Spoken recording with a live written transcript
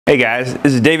Hey guys,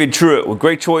 this is David Truitt with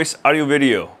Great Choice Audio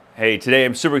Video. Hey, today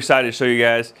I'm super excited to show you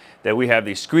guys that we have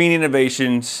the Screen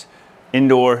Innovations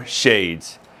indoor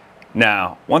shades.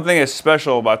 Now, one thing that's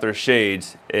special about their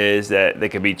shades is that they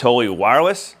can be totally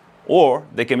wireless or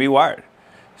they can be wired.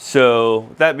 So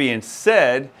with that being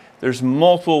said, there's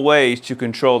multiple ways to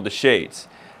control the shades.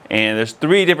 And there's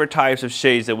three different types of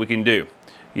shades that we can do.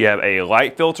 You have a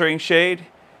light filtering shade,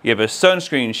 you have a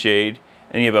sunscreen shade,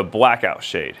 and you have a blackout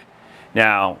shade.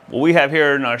 Now, what we have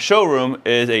here in our showroom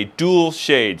is a dual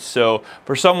shade. So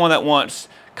for someone that wants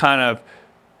kind of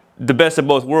the best of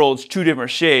both worlds, two different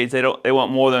shades, they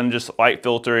want more than just light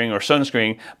filtering or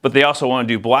sunscreen, but they also want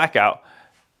to do blackout.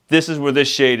 This is where this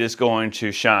shade is going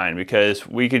to shine because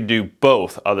we could do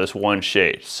both of this one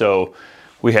shade. So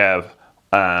we have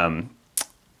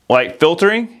light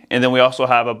filtering, and then we also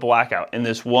have a blackout in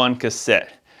this one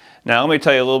cassette. Now let me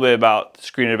tell you a little bit about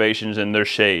Screen Innovations and their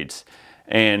shades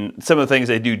and some of the things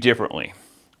they do differently.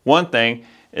 One thing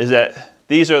is that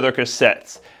these are their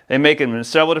cassettes. They make them in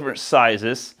several different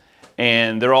sizes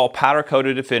and they're all powder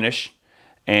coated to finish,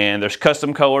 and there's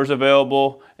custom colors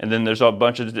available, and then there's a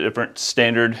bunch of different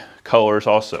standard colors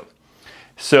also.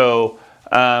 So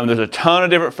there's a ton of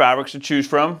different fabrics to choose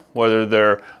from, whether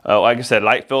they're like I said,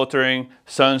 light filtering,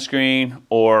 sunscreen,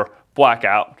 or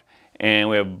blackout. And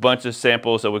we have a bunch of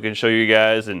samples that we can show you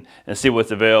guys and see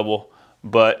what's available.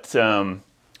 But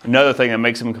another thing that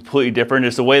makes them completely different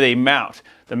is the way they mount.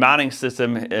 The mounting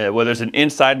system, whether it's an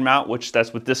inside mount, which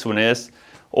that's what this one is,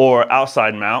 or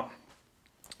outside mount,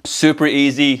 super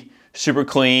easy, super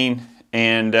clean,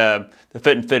 and the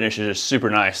fit and finish is just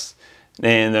super nice.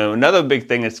 And another big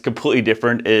thing that's completely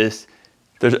different is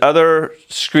there's other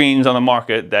screens on the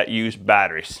market that use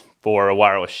batteries for a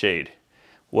wireless shade.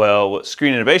 Well, what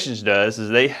Screen Innovations does is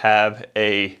they have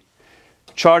a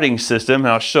charging system,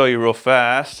 and I'll show you real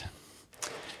fast.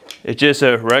 It's just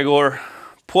a regular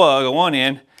plug on one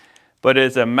end, but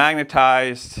it's a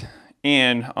magnetized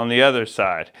end on the other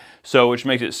side, so which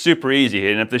makes it super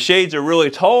easy. And if the shades are really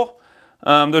tall,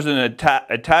 there's an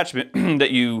attachment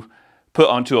that you put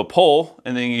onto a pole,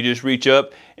 and then you just reach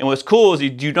up. And what's cool is you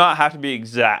do not have to be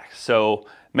exact, so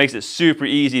it makes it super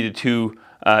easy to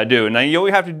do. Now you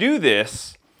only have to do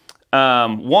this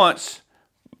once.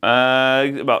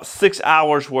 About 6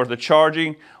 hours worth of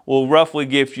charging will roughly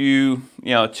give you,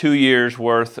 2 years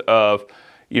worth of,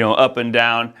 up and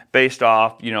down based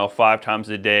off, 5 times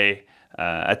a day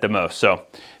at the most. So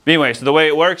anyway, so the way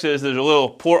it works is there's a little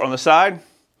port on the side.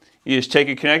 You just take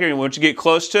a connector, and once you get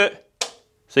close to it,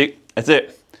 see, that's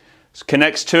it. It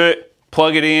connects to it,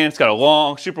 plug it in. It's got a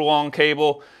long, super long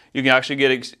cable. You can actually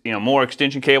get, more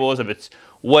extension cables if it's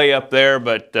way up there,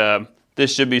 but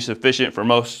this should be sufficient for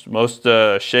most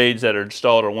shades that are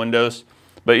installed on windows.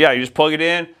 But yeah, you just plug it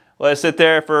in, let it sit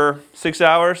there for 6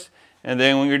 hours, and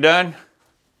then when you're done,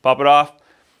 pop it off,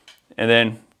 and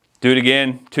then do it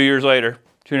again 2 years later,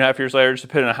 2.5 years later, just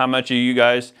depending on how much you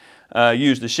guys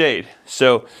use the shade.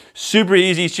 So super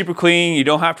easy, super clean. You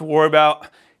don't have to worry about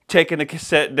taking the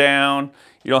cassette down.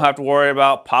 You don't have to worry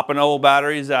about popping old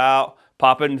batteries out,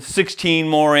 popping 16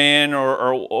 more in,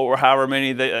 or however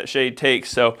many that shade takes.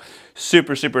 So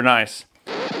super, super nice.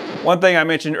 One thing I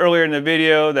mentioned earlier in the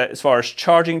video, that as far as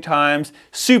charging times,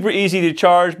 super easy to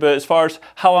charge, but as far as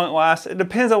how long it lasts, it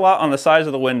depends a lot on the size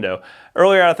of the window.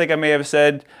 Earlier, I think I may have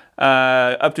said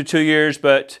up to 2 years,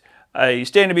 but you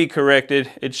stand to be corrected.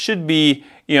 It should be,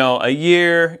 a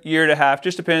year, year and a half,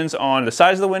 just depends on the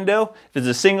size of the window. If it's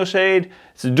a single shade,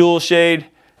 it's a dual shade,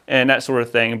 and that sort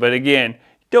of thing. But again,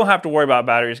 don't have to worry about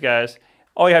batteries, guys.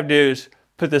 All you have to do is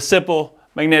put the simple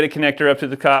magnetic connector up to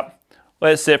the top,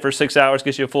 let it sit for 6 hours,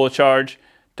 gets you a full charge.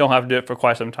 Don't have to do it for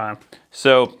quite some time.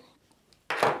 So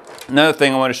another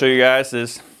thing I want to show you guys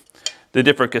is the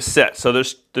different cassettes. So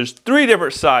there's 3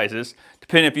 different sizes,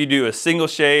 depending if you do a single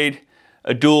shade,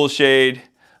 a dual shade,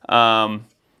 and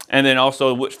then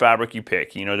also which fabric you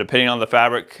pick. Depending on the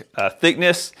fabric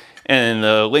thickness and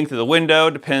the length of the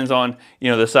window, depends on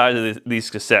the size of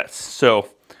these cassettes. So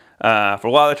for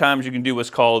a lot of the times you can do what's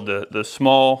called the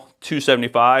small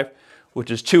 275, which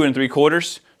is 2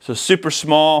 3/4. So super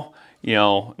small,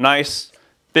 nice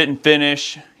fit and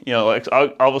finish.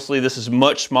 Obviously this is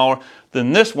much smaller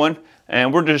than this one,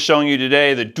 and we're just showing you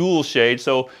today the dual shade.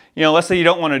 So let's say you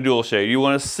don't want a dual shade, you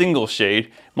want a single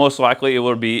shade. Most likely it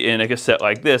will be in a cassette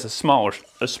like this, a smaller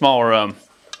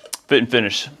fit and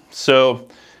finish. So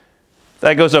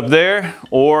that goes up there,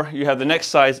 or you have the next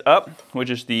size up, which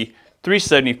is the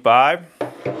 375.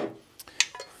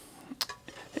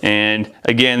 And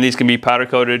again, these can be powder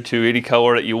coated to any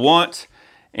color that you want,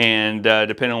 and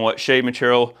depending on what shade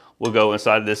material will go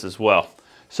inside of this as well.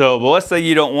 So, but let's say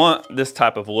you don't want this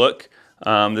type of look.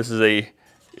 This is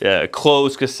a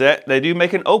closed cassette. They do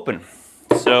make an open.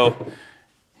 So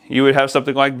you would have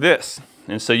something like this.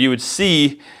 And so you would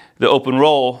see the open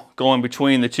roll going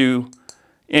between the two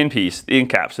end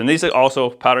caps. And these are also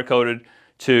powder coated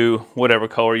to whatever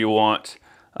color you want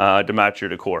to match your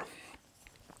decor.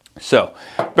 So,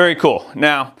 very cool.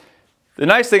 Now, the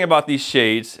nice thing about these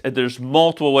shades is there's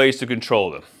multiple ways to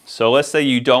control them. So let's say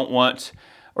you don't want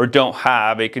or don't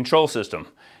have a control system.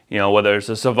 You know, whether it's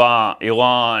a Savant,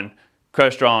 Yukon,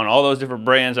 Crestron, all those different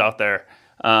brands out there.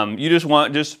 You just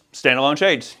want standalone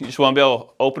shades. You just want to be able to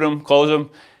open them, close them,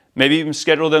 maybe even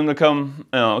schedule them to come,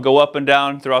 go up and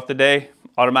down throughout the day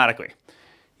automatically.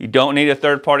 You don't need a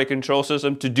third-party control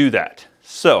system to do that.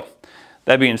 So,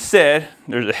 that being said,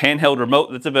 there's a handheld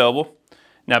remote that's available.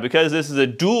 Now, because this is a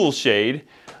dual shade,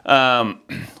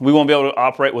 we won't be able to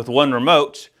operate with one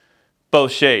remote,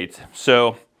 both shades.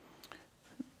 So,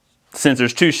 since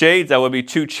there's two shades, that would be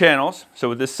two channels. So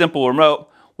with this simple remote,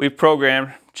 we've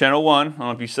programmed channel 1. I don't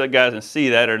know if you guys can see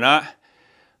that or not,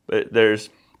 but there's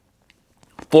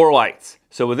 4 lights.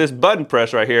 So with this button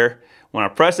press right here, when I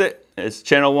press it, it's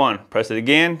channel 1. Press it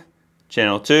again,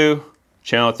 channel 2,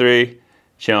 channel 3,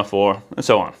 channel 4, and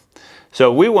so on.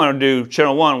 So we want to do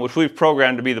channel 1, which we've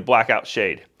programmed to be the blackout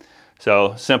shade.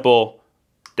 So simple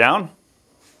down.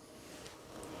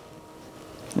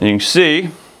 And you can see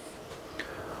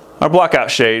our blackout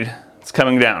shade is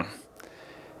coming down.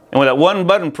 And with that one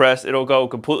button press, it'll go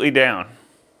completely down.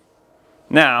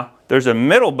 Now, there's a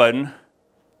middle button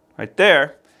right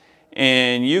there,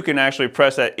 and you can actually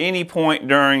press at any point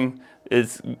during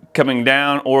it's coming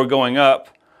down or going up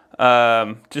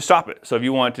to stop it. So if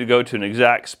you want to go to an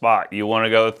exact spot, you want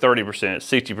to go 30%,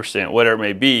 60%, whatever it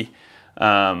may be,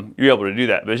 you're able to do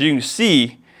that. But as you can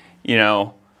see, you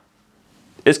know,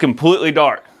 it's completely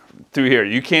dark through here.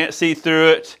 You can't see through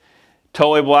it.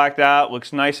 Totally blacked out,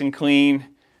 looks nice and clean.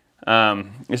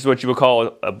 This is what you would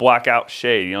call a blackout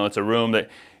shade. You know, it's a room that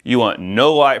you want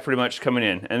no light pretty much coming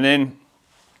in. And then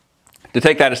to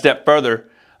take that a step further,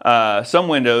 some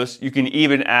windows you can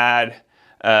even add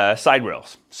side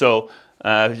rails. So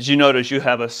as you notice, you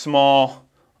have a small,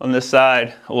 on this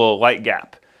side, a little light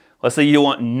gap. Let's say you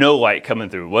want no light coming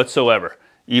through whatsoever,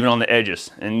 even on the edges.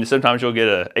 And sometimes you'll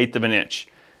get 1/8 of an inch.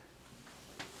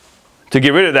 To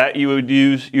get rid of that, you would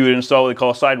install what they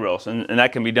call side rails, and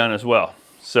that can be done as well.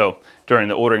 So during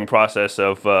the ordering process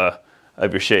of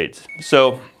your shades.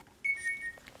 So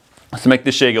let's make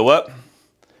this shade go up.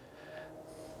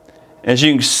 As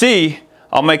you can see,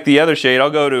 I'll make the other shade. I'll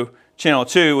go to channel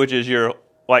 2, which is your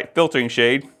light filtering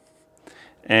shade,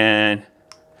 and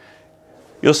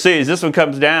you'll see as this one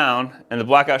comes down and the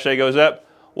blackout shade goes up,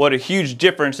 what a huge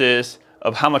difference is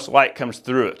of how much light comes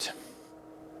through it.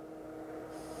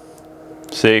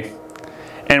 See?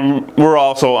 And we're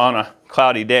also on a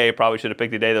cloudy day. Probably should have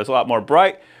picked a day that's a lot more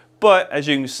bright. But as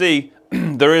you can see,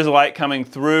 there is light coming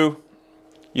through.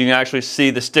 You can actually see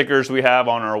the stickers we have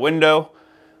on our window.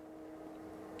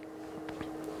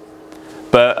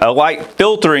 But a light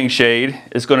filtering shade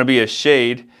is going to be a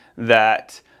shade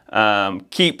that allows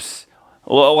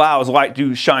light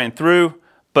to shine through,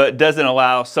 but doesn't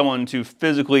allow someone to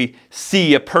physically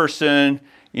see a person.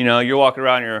 You know, you're walking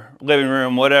around your living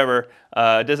room, whatever.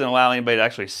 It doesn't allow anybody to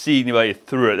actually see anybody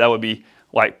through it. That would be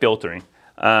light filtering.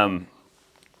 A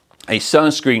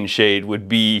sunscreen shade would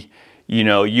be, you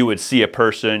know, you would see a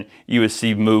person, you would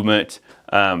see movement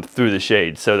through the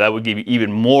shade. So that would give you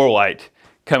even more light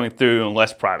coming through and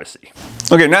less privacy.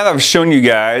 Okay, now that I've shown you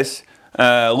guys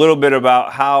a little bit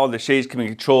about how the shades can be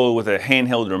controlled with a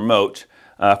handheld remote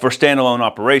for standalone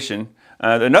operation,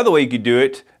 another way you could do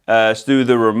it is through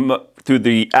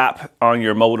the app on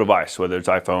your mobile device, whether it's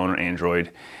iPhone or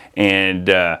Android. And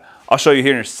I'll show you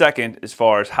here in a second as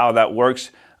far as how that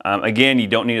works. Again, you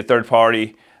don't need a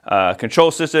third-party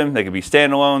control system. They can be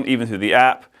standalone even through the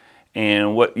app.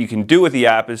 And what you can do with the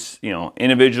app is, you know,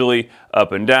 individually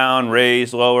up and down,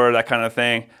 raise, lower, that kind of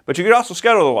thing. But you could also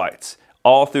schedule the lights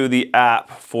all through the app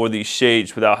for these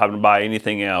shades without having to buy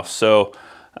anything else. So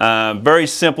very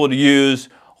simple to use,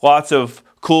 lots of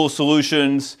cool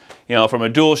solutions, you know, from a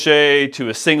dual shade to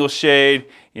a single shade,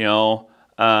 you know,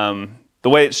 the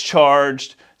way it's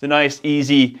charged, the nice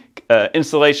easy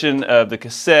installation of the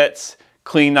cassettes,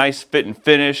 clean, nice fit and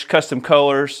finish, custom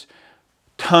colors,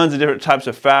 tons of different types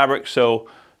of fabric. So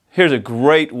here's a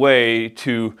great way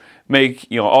to make,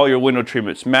 you know, all your window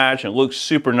treatments match and look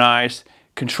super nice,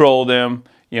 control them,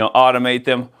 you know, automate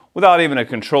them without even a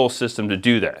control system to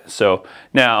do that. So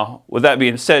now, with that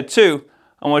being said too,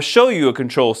 I want to show you a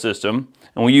control system,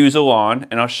 and we use a lawn,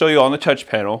 and I'll show you on the touch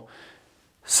panel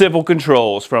simple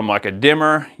controls from like a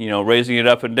dimmer, you know, raising it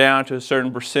up and down to a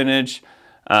certain percentage,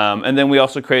 And then we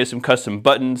also created some custom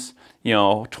buttons, you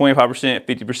know, 25%,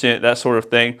 50%, that sort of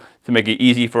thing, to make it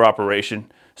easy for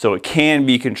operation. So it can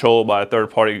be controlled by a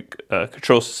third-party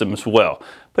control system as well.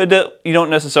 But you don't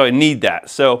necessarily need that.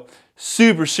 So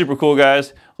super, super cool,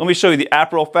 guys. Let me show you the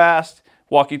app real fast,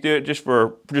 walk you through it just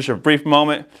for a brief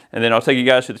moment, and then I'll take you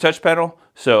guys to the touch panel.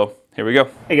 So here we go.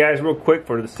 Hey guys, real quick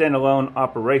for the standalone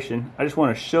operation, I just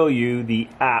want to show you the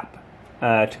app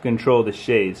to control the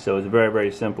shades. So it's very,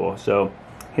 very simple. So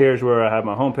here's where I have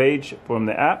my home page from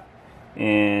the app,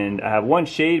 and I have one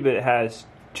shade, but it has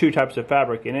two types of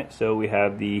fabric in it. So we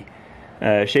have the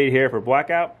shade here for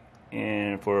blackout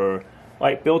and for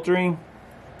light filtering,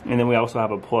 and then we also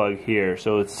have a plug here.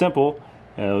 So it's simple.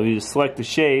 We just select the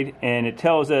shade, and it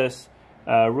tells us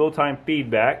real-time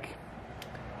feedback,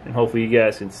 and hopefully you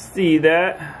guys can see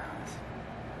that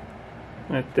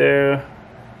right there.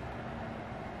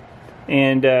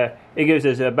 And it gives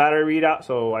us a battery readout,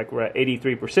 so like we're at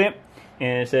 83%,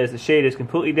 and it says the shade is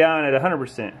completely down at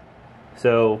 100%.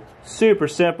 So super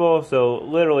simple. So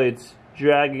literally it's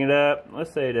dragging it up,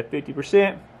 let's say to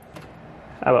 50%.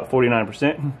 How about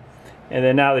 49%? And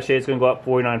then now the shade's going to go up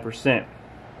 49%.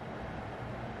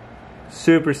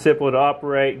 Super simple to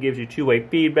operate, gives you two-way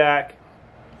feedback.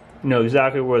 You know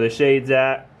exactly where the shade's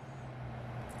at.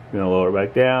 You're going to lower it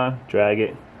back down, drag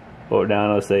it, lower it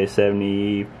down, let's say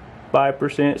 75%,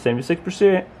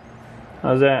 76%.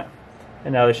 How's that?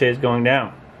 And now the shade's going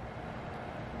down.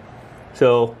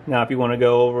 So now if you want to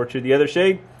go over to the other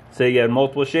shade, say you have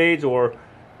multiple shades or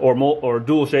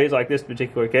dual shades like this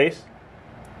particular case,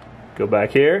 go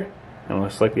back here and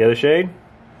let's select the other shade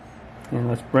and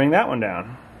let's bring that one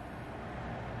down.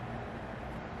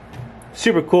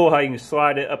 Super cool how you can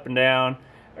slide it up and down,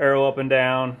 arrow up and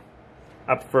down.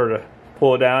 I prefer to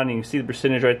pull it down. You can see the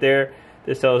percentage right there.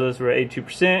 This tells us we're at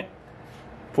 82%,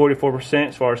 44%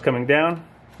 as far as coming down.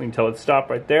 We can tell it to stop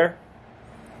right there.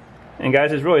 And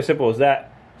guys, it's really simple as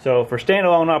that. So for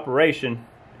standalone operation,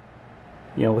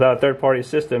 you know, without a third-party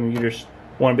system, you just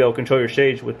want to be able to control your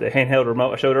shades with the handheld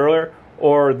remote I showed earlier,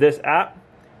 or this app.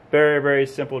 Very, very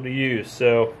simple to use.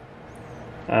 So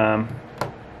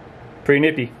pretty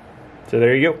nippy. So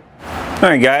there you go. All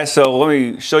right, guys, so let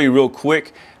me show you real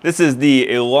quick. This is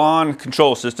the Lawton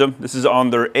control system. This is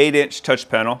on their 8-inch touch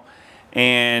panel.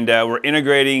 And we're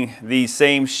integrating these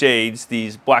same shades,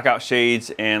 these blackout shades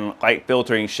and light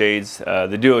filtering shades,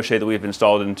 the duo shade that we've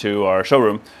installed into our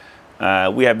showroom.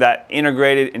 We have that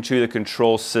integrated into the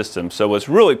control system. So what's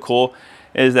really cool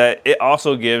is that it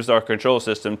also gives our control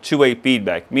system two-way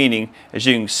feedback, meaning, as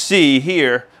you can see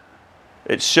here,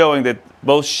 it's showing that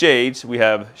both shades, we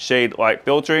have shade light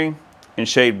filtering and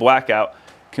shade blackout,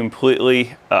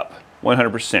 completely up,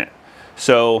 100%.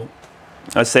 So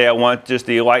let's say I want just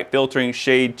the light filtering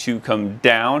shade to come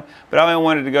down, but I only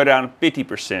wanted to go down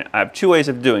 50%. I have two ways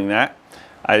of doing that.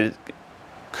 I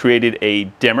created a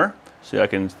dimmer, so I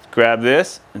can grab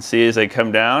this and see as I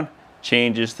come down,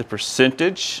 changes the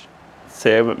percentage.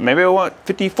 Say maybe I want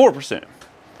 54%.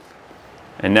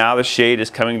 And now the shade is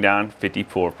coming down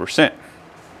 54%.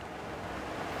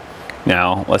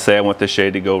 Now, let's say I want the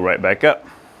shade to go right back up.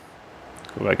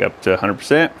 Go back up to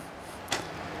 100%.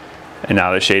 And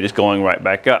now the shade is going right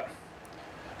back up.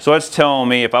 So that's telling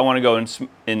me if I want to go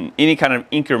in any kind of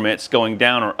increments going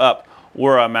down or up,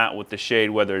 where I'm at with the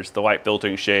shade, whether it's the light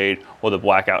filtering shade or the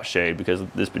blackout shade, because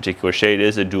this particular shade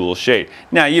is a dual shade.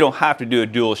 Now, you don't have to do a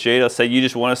dual shade. Let's say you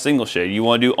just want a single shade. You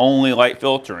want to do only light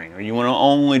filtering, or you want to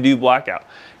only do blackout.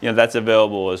 You know, that's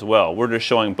available as well. We're just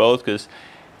showing both because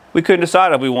we couldn't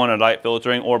decide if we wanted light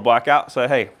filtering or blackout. So,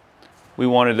 hey, we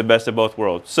wanted the best of both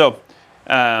worlds. So,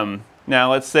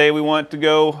 now let's say we want to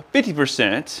go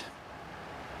 50%.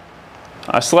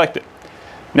 I select it.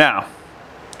 Now,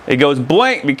 it goes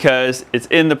blank because it's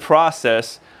in the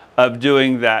process of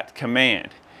doing that command.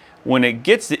 When it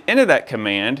gets to the end of that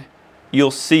command,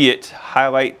 you'll see it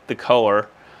highlight the color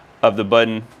of the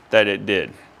button that it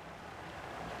did.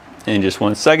 In just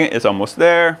 1 second, it's almost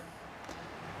there.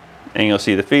 And you'll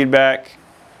see the feedback.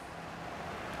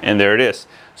 And there it is.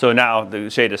 So now the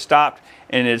shade has stopped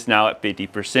and it's now at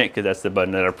 50% because that's the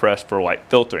button that I pressed for light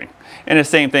filtering. And the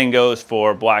same thing goes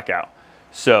for blackout.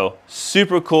 So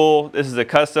super cool. This is a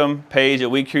custom page that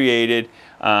we created.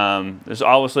 There's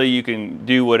obviously you can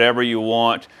do whatever you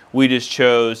want. We just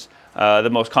chose the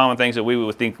most common things that we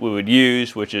would think we would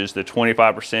use, which is the 25%,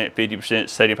 50%,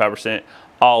 75%,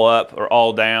 all up or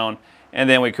all down. And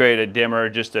then we created a dimmer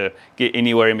just to get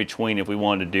anywhere in between if we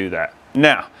wanted to do that.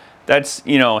 Now, that's,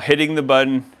 you know, hitting the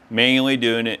button, manually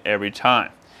doing it every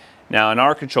time. Now in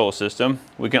our control system,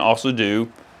 we can also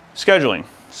do scheduling.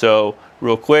 So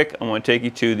real quick, I'm going to take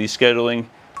you to the scheduling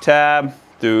tab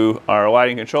through our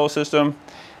lighting control system.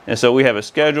 And so we have a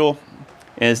schedule,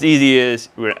 and as easy as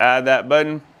we're gonna add that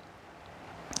button,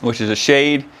 which is a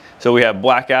shade. So we have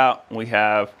blackout, we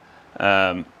have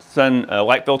sun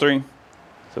light filtering.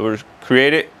 So we'll just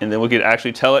create it, and then we can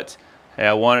actually tell it, hey,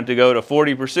 I want it to go to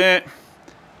 40%,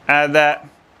 add that.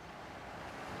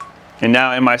 And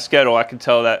now in my schedule, I can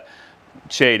tell that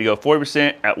shade to go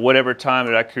 40% at whatever time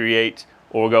that I create,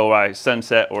 or go by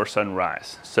sunset or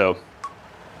sunrise. So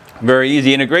very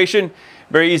easy integration,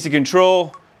 very easy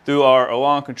control through our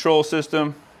Along control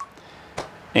system,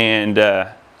 and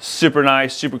super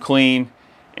nice, super clean,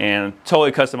 and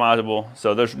totally customizable.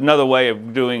 So there's another way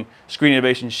of doing screen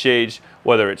innovation shades,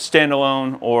 whether it's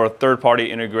standalone or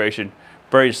third-party integration.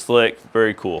 Very slick,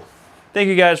 very cool. Thank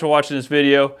you guys for watching this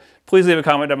video. Please leave a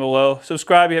comment down below.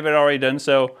 Subscribe if you haven't already done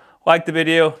so. Like the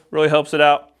video, really helps it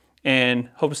out. And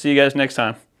hope to see you guys next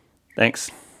time.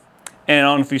 Thanks. And I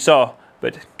don't know if you saw,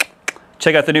 but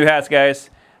check out the new hats, guys.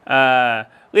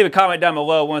 Leave a comment down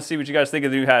below. I want to see what you guys think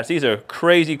of the new hats. These are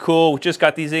crazy cool. We just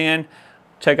got these in.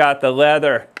 Check out the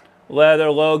leather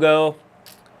logo.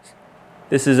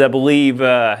 This is, I believe,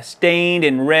 stained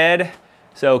in red.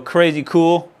 So crazy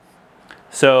cool.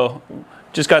 So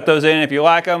just got those in. If you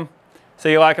like them,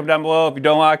 say you like them down below. If you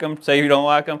don't like them, say you don't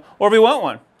like them. Or if you want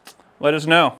one, let us know.